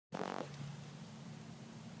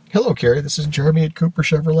Hello, Keri. This is Jeremy at Kupper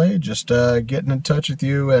Chevrolet. Just getting in touch with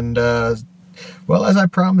you, and well, as I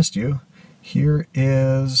promised you, here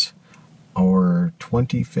is our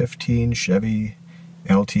 2015 Chevy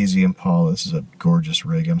LTZ Impala. This is a gorgeous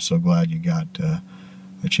rig. I'm so glad you got the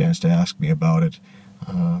chance to ask me about it.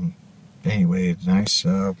 Anyway, nice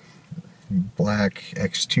black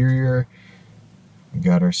exterior. We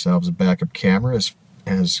got ourselves a backup camera as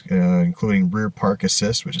including rear park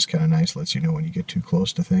assist, which is kind of nice, lets you know when you get too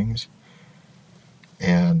close to things.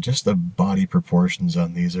 And just the body proportions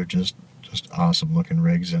on these are just awesome looking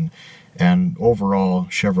rigs, and overall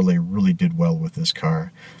Chevrolet really did well with this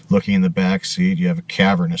car. Looking in the back seat, you have a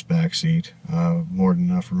cavernous back seat, more than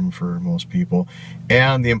enough room for most people,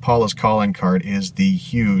 and the Impala's calling card is the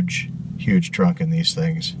huge trunk in these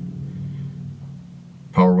things.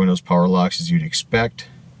 Power windows, power locks as you'd expect.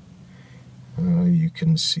 You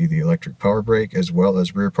can see the electric power brake as well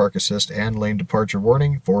as rear park assist and lane departure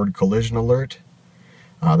warning, forward collision alert.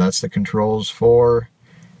 That's the controls for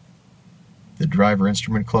the driver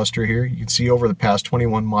instrument cluster here. You can see over the past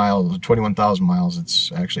 21,000 miles,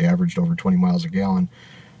 it's actually averaged over 20 miles a gallon.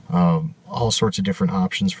 All sorts of different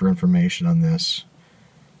options for information on this.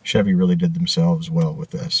 Chevy really did themselves well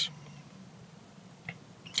with this.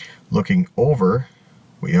 Looking over,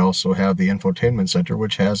 we also have the infotainment center,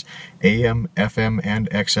 which has AM, FM, and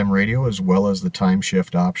XM radio, as well as the time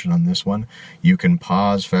shift option on this one. You can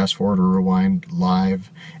pause, fast forward, or rewind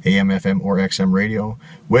live AM, FM, or XM radio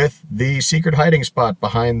with the secret hiding spot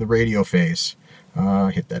behind the radio face.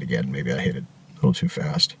 Hit that again. Maybe I hit it a little too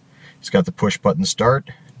fast. It's got the push button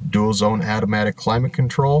start, dual zone automatic climate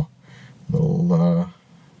control, little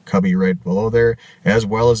cubby right below there, as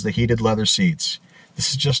well as the heated leather seats.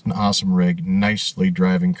 This is just an awesome rig, nicely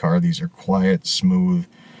driving car. These are quiet, smooth,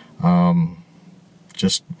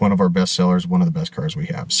 just one of our best sellers, one of the best cars we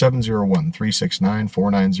have.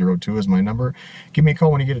 701-369-4902 is my number. Give me a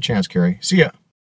call when you get a chance, Keri. See ya.